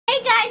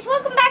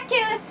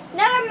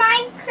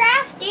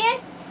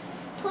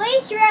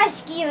Police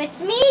Rescue.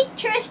 It's me,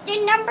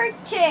 Tristan,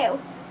 #2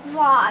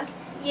 vlog.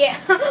 Yeah.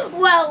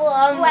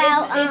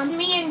 It's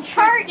me and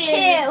part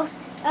Tristan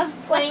 2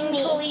 of playing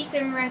me. Police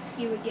and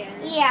Rescue again.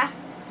 Yeah.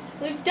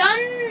 We've done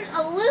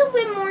a little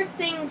bit more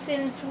things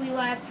since we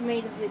last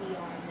made a video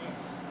on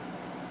this.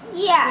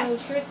 Yes.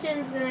 So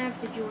Tristan's gonna have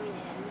to join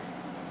in.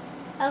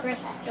 Okay.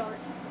 Press start.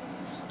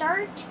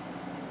 Start.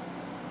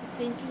 I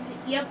think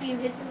yep, you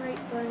hit the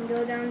right button.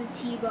 Go down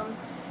to T-Bone.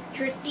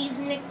 Tristy's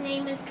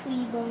nickname is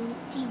Tweebone.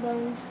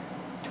 T-Bone.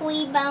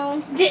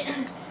 Tweebone.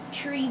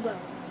 Treebone.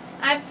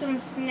 I have some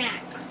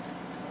snacks.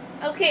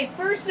 Okay,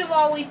 first of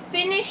all, we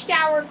finished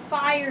our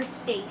fire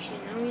station.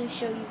 I'm going to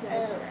show you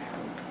guys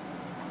around.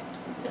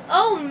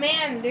 Oh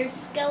man, there's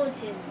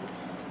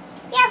skeletons.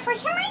 Yeah, for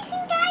some reason,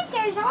 guys,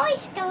 there's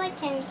always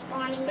skeletons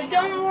spawning. But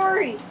don't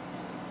worry.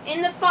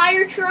 In the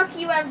fire truck,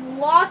 you have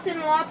lots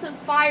and lots of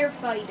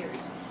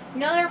firefighters. You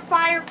know they're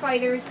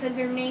firefighters because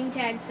their name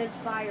tag says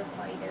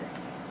firefighter.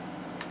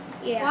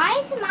 Yeah. Why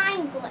is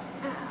mine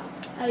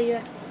Oh, you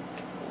have to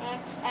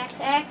X,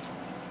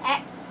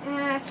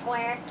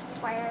 square,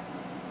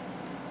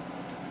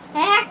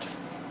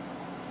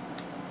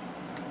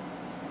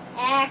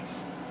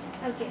 X.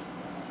 Okay.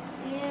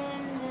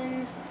 And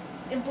then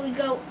if we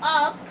go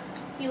up,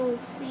 you'll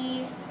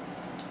see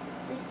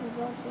this is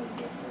also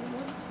different.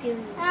 What skin?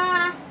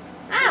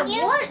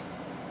 What?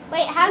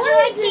 Wait, how do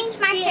I change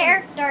my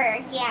character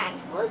again?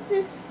 What's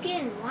this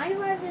skin? Why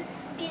do I have this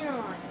skin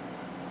on?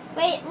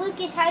 Wait,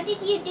 Lucas, how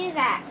did you do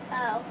that?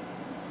 Oh.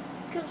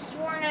 I could have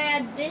sworn I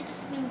had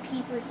this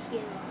zookeeper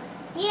skin on.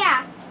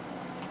 Yeah.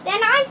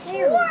 Then I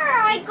swore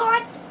I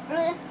got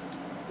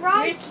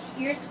wrong.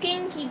 Your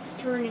skin keeps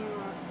turning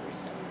off for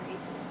some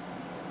reason.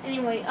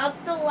 Anyway,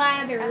 up the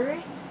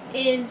ladder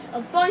is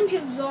a bunch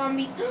of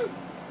zombies.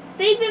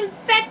 They've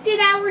infected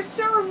our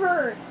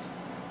server.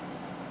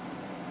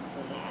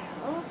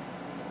 No.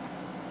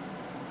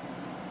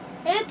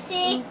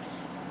 Oopsie. Oops.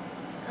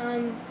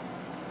 I'm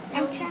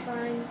It'll be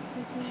fine.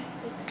 You can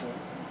fix it.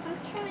 I'm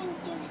trying to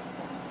do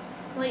stuff.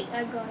 Wait,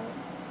 I got it.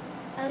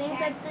 I think Okay.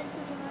 that this is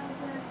what I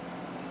left.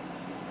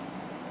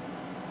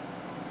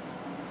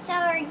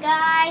 Sorry,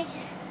 guys.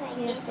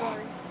 Yeah,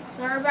 sorry.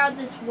 Sorry about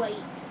this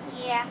wait.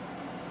 Yeah.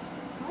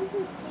 Why is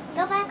it taking...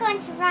 Go back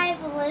on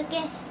survival,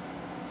 Lucas.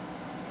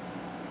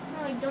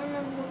 No, I don't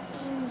know what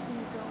games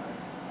these are.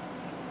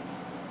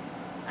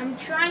 I'm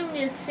trying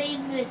to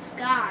save this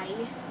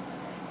guy.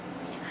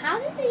 How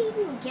did they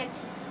even get to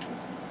him?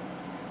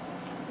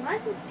 Why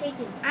is this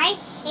taking so long? I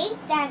hate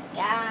that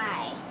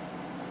guy.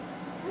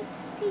 Why is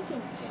this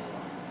taking so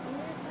long?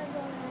 Even if I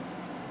go out.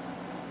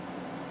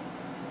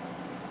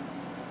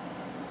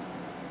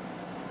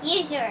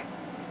 User.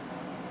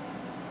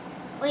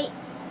 Wait,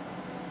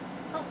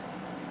 Oh,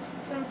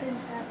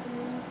 something's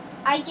happening.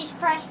 I just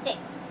pressed it.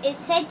 It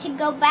said to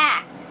go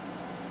back.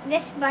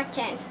 This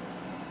button.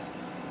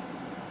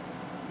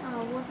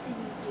 Oh, what did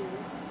you do?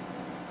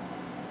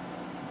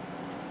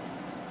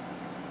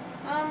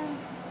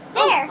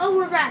 There. Oh,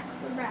 we're back.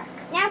 We're back.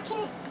 Now can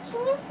you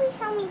please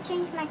help me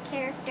change my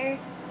character?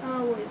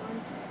 Oh, wait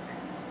 1 sec.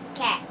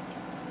 Okay.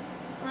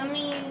 Let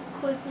me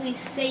quickly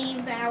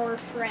save our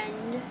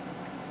friend.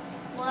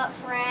 What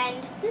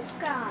friend? This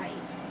guy.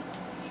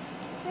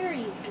 There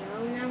you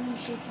go. Now he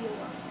should heal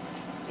up.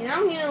 And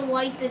I'm gonna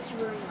light this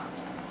room up.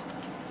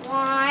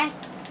 Why?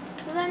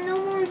 So that no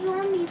more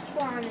zombies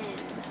spawn in.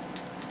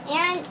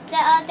 And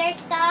the other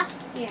stuff?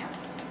 Yeah.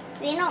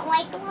 They don't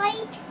like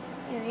light?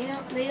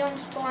 Yeah, they don't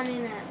spawn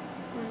in at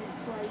when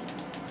it's light.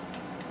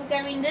 Look,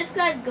 I mean, this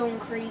guy's going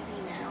crazy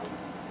now.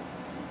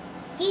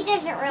 He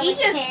doesn't really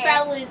care. He just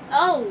fell in.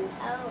 Oh.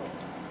 Oh.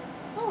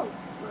 Hello,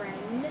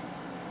 friend.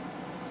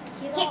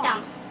 Get Kick off.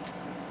 him.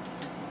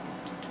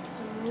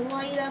 Some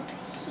light up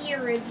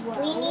here as well.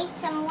 We need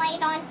some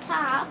light on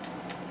top.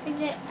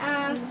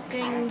 It's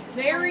getting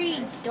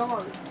very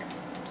dark.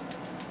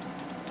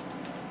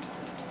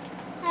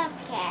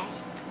 Okay.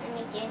 Let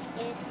me just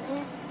do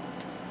this.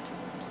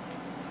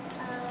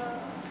 O,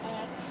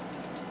 X,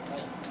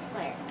 wait,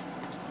 square.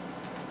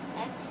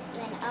 X,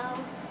 then O,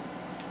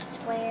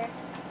 square.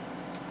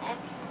 X,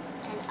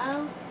 then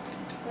O,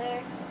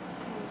 square.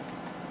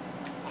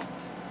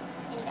 X,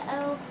 and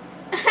O.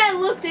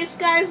 Look, this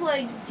guy's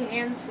like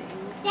dancing.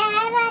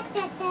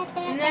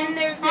 And then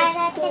there's this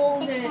pole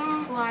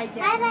to slide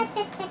down.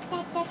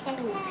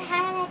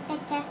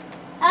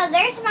 Oh,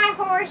 there's my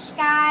horse,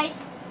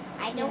 guys.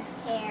 I don't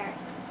care.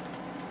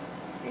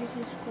 There's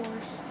his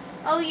horse.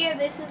 Oh yeah,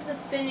 this is a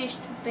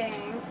finished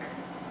bank.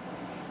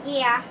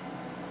 Yeah.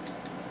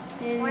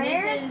 And Where?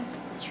 this is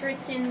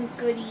Tristan's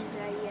goodies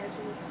that he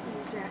hasn't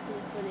exactly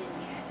put in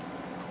yet.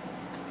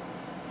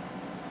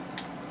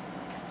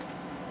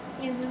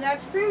 Yeah, so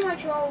that's pretty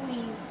much all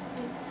we...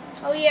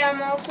 Oh yeah,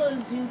 I'm also a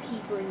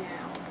zookeeper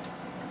now.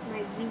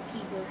 My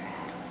zookeeper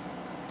hat.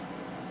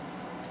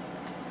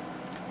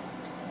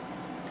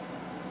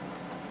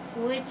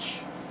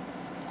 Which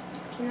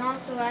can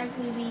also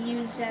actually be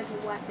used as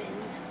a weapon.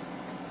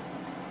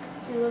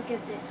 And look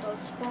at this, I'll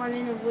spawn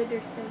in a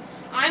witherstone.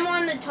 I'm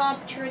on the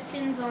top,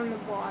 Tristan's on the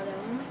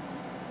bottom.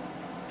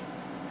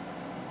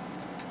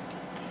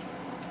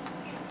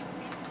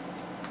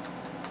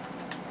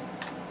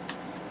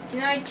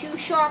 Can I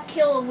two-shot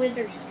kill a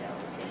wither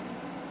skeleton?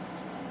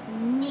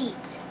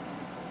 Neat.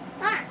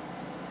 Ah!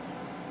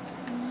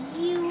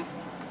 You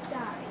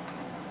die.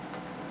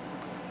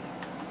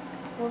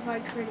 Or if I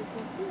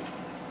critical hit.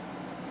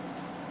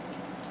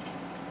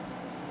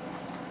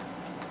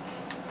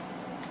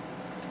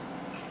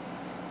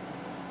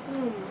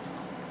 Boom.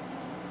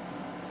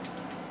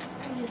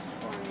 I just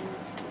spawned in a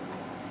few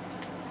more.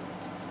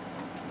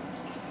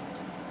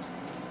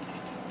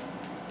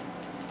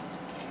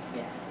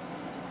 Yes.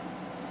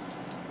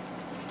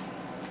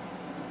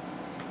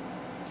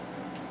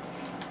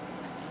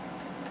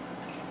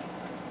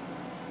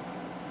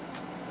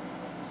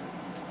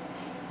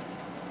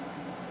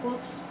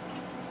 Whoops.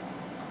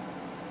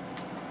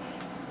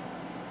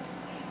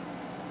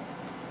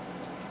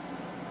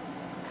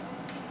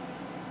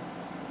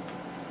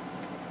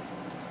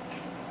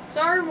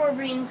 Sorry we're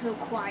being so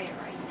quiet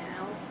right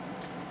now.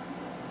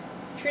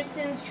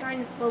 Tristan's trying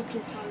to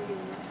focus on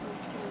doing some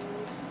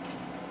things.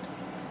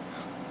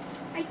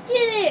 I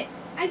did it!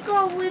 I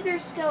got Wither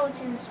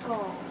Skeleton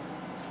Skull.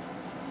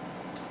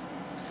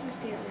 Let's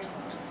get rid of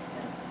all this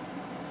stuff.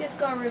 Just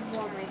got rid of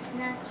all my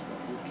snacks, but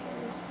who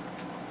cares?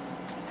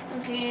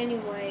 Okay,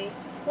 anyway.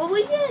 What were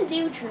you gonna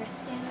do,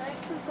 Tristan? I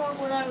forgot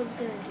what I was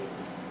gonna do.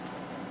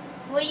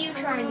 What are you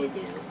trying to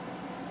do?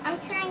 I'm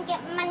trying to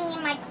get money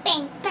in my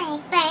bank,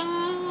 bank,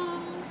 bank.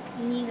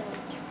 Neato.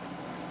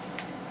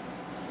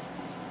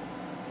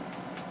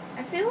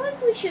 I feel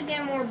like we should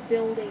get more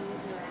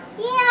buildings around.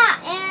 Yeah,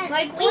 and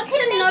like, we what's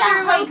could make another,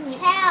 a like,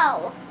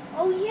 hotel.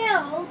 Oh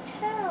yeah,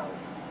 hotel.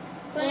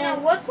 But Yeah.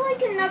 no, what's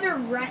like another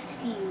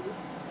rescue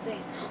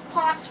thing?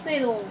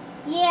 Hospital.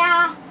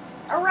 Yeah,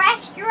 a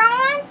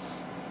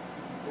restaurant.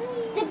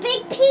 The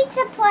big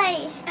pizza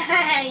place.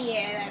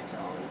 Yeah, that's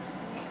always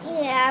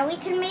funny. Yeah, we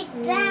could make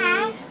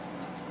that.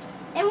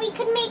 And we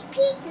could make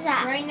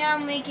pizza. Right now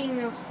I'm making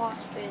a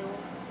hospital.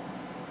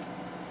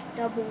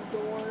 Double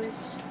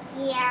doors.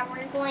 Yeah,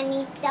 we're going to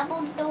need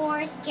double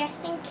doors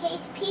just in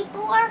case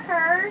people are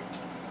hurt.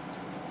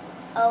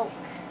 Oak.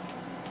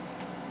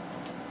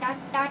 Dot,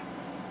 dot.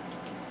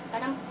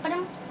 Ba-dum,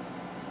 ba-dum.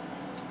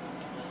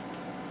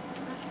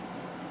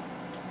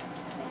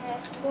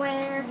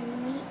 Square.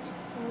 Meat.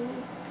 Oh,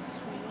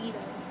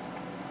 sweeto.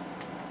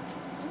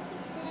 I think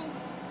this is...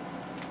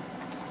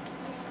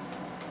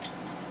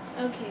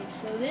 Okay,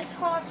 so this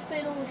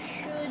hospital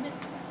should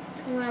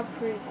come out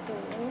pretty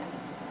cool.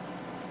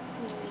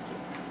 We'll make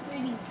it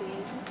pretty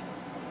big.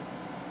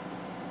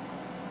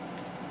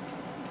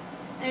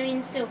 I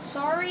mean, still,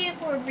 sorry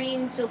if we're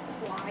being so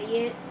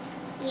quiet.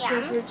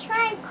 Yeah, I'm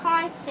trying to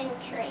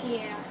concentrate.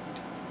 Yeah.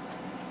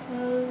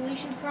 We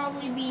should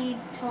probably be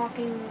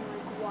talking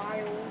like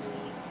while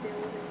we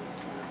build and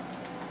stuff.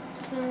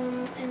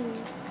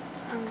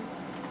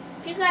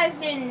 If you guys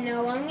didn't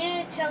know, I'm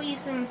gonna tell you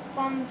some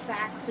fun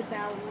facts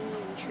about me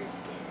and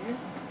Tristan.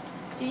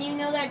 Did you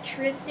know that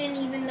Tristan,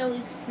 even though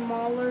he's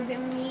smaller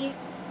than me,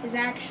 is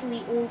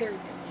actually older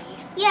than me?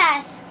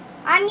 Yes,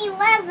 I'm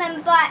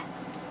 11, but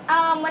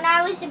when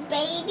I was a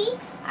baby,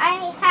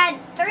 I had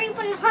 3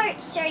 open heart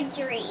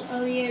surgeries.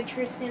 Oh yeah,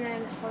 Tristan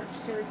had heart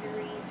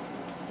surgeries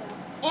and stuff.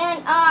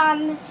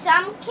 And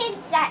some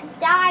kids that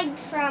died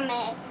from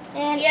it.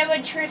 And Yeah,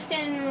 but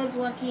Tristan was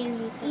lucky and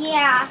he survived.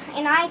 yeah,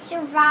 and I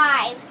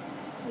survived.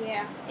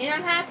 Yeah, and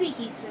I'm happy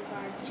he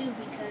survived too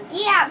because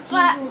Yeah,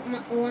 but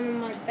he's one of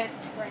my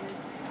best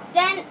friends now.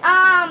 then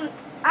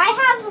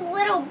I have a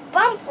little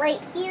bump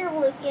right here,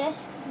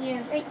 Lucas.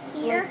 Yeah. Right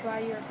here. Like by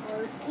your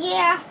heart.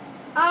 Yeah.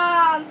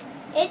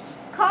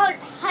 It's called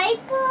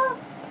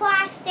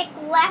hypoplastic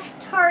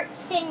left heart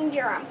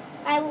syndrome.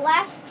 My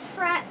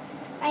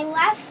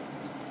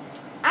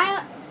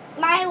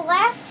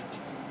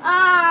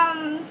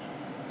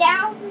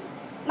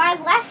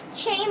left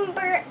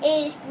chamber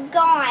is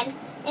gone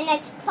and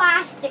it's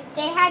plastic.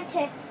 They had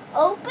to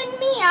open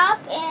me up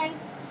and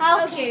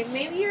Okay,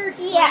 maybe you're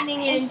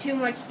explaining it in too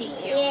much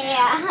detail.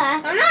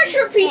 Yeah. I'm not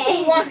sure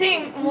people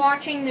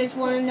watching this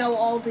want to know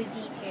all the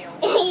details.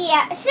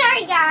 Yeah.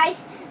 Sorry,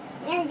 guys.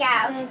 There we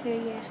go. Okay,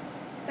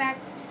 yeah.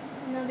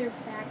 Another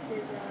fact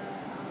is,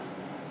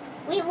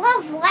 We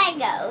love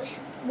Legos.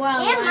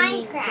 well, And I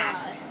mean,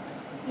 Minecraft.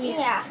 duh.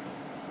 Yeah.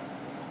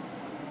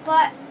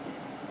 But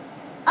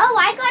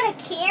I got a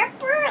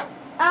camper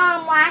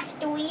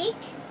last week.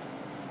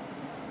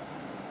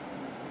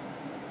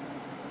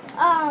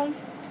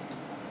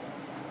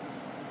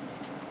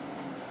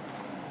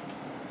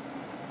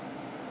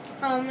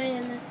 Oh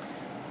man.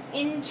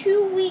 In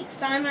 2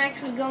 weeks, I'm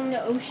actually going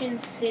to Ocean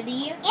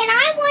City. And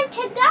I want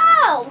to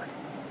go.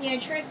 Yeah,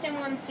 Tristan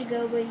wants to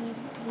go, but he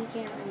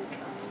can't really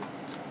come.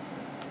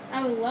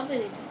 I would love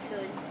it if he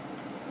could.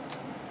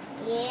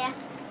 Yeah.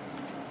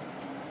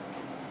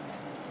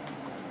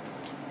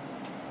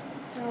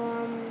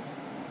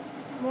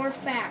 More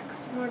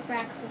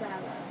facts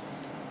about us.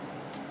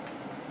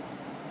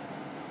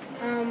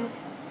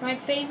 My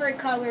favorite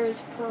color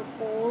is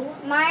purple.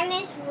 Mine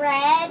is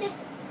red.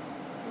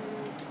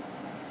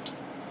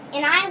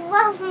 And I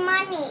love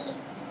money.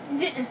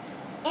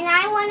 And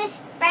I want to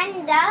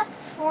spend up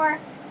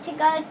to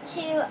go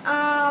to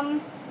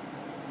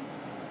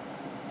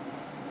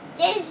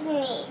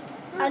Disney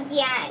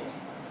again.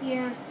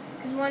 Yeah,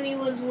 because when he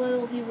was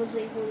little, he was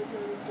able to go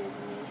to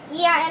Disney.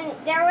 Yeah,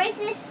 and there was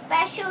this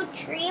special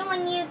tree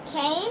when you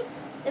came.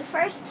 The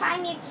first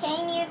time you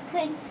came, you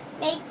could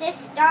make this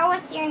star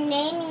with your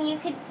name, and you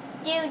could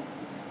do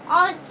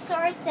all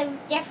sorts of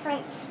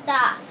different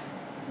stuff.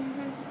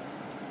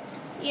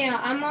 Yeah,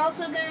 I'm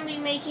also going to be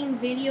making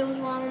videos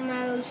while I'm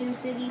at Ocean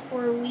City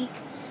for a week.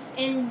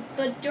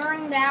 But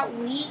during that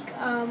week,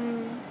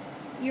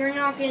 you're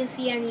not going to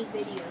see any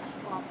videos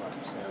pop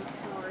up, so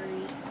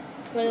sorry.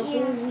 But a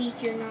whole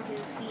week, you're not going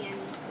to see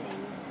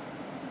anything.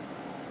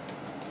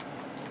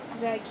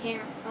 Because I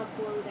can't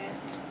upload it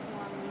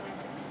while I'm at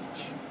the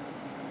beach.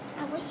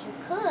 I wish you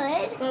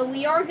could. But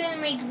we are going to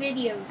make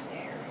videos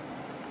there.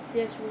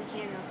 Just we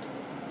can't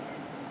upload them yet.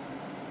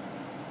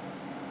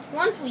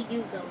 Once we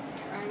do go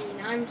there, I mean,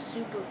 I'm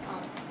super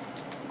pumped.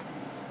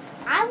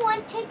 I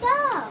want to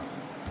go.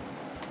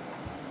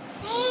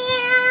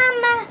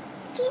 Sam,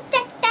 keep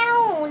that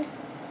down.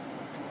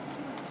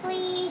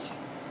 Please.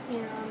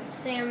 Yeah,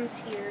 Sam's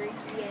here.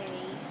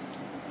 Yay.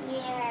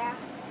 Yeah.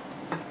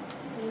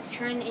 He's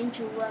trying to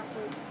interrupt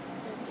the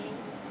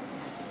game.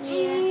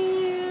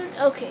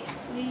 Yeah. Okay,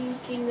 we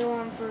can go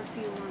on for a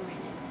few more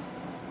minutes.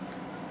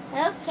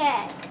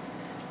 Okay.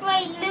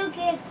 Wait,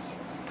 Lucas,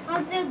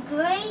 are the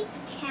grades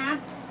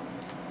camp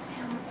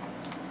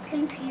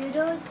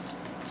computers?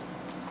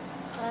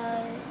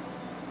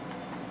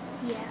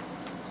 Yes.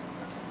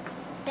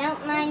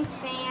 Don't mind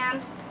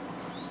Sam.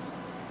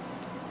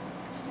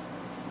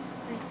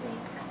 I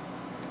think.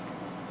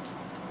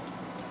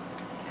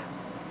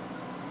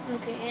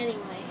 Okay,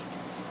 anyway.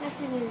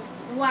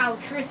 Wow,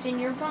 Tristan,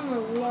 you're putting a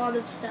lot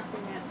of stuff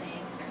in that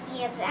bank.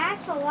 Yeah,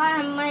 that's a lot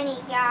of money,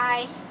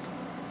 guys.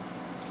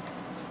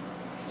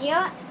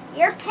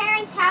 Your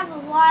parents have a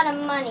lot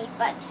of money,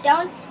 but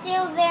don't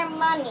steal their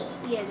money.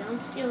 Yeah, don't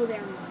steal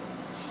their money.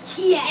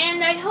 Yes.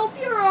 And I hope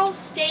you're all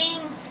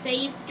staying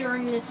safe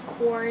during this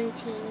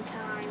quarantine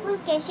time.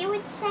 Lucas, you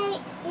would say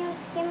you would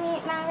give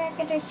me my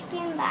regular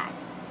skin back.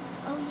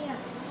 Oh, yeah.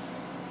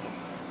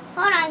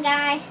 Hold on,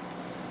 guys.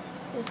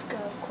 Just go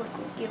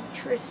quickly give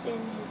Tristan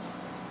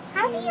his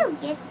How do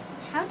skin.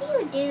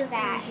 you do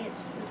that? He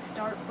hits the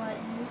start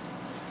button,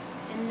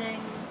 and then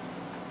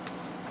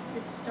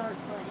the start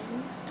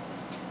button.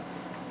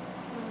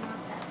 Oh,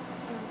 not that.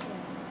 Okay.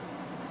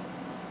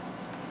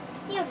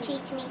 You'll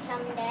teach me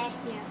someday.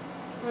 Yeah.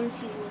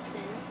 Once you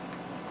listen.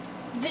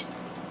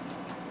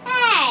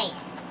 Hey!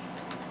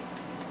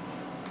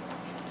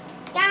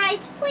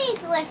 Guys,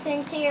 please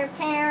listen to your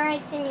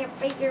parents and your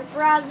bigger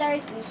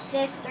brothers and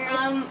sisters.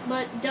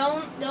 But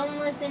don't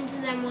listen to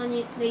them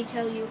when they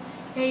tell you,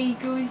 "Hey,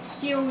 go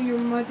steal your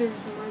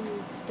mother's money."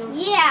 Don't.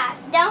 Yeah,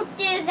 don't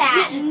do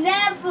that.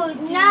 Never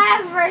do.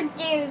 Never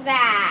do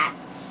that.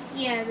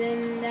 Yeah,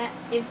 then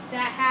if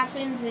that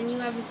happens, then you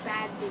have a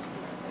bad big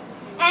brother.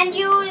 And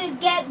you will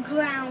get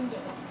grounded.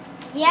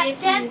 Yep.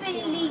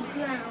 Definitely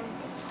grounded.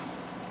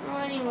 Well,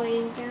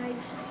 anyway,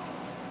 guys,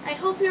 I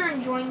hope you're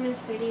enjoying this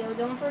video.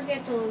 Don't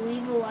forget to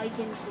leave a like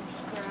and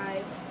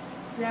subscribe.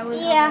 That would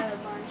help out a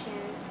bunch.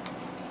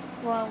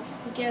 And, well,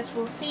 I guess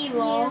we'll see you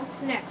all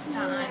next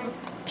time.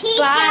 Peace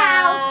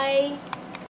out. Bye.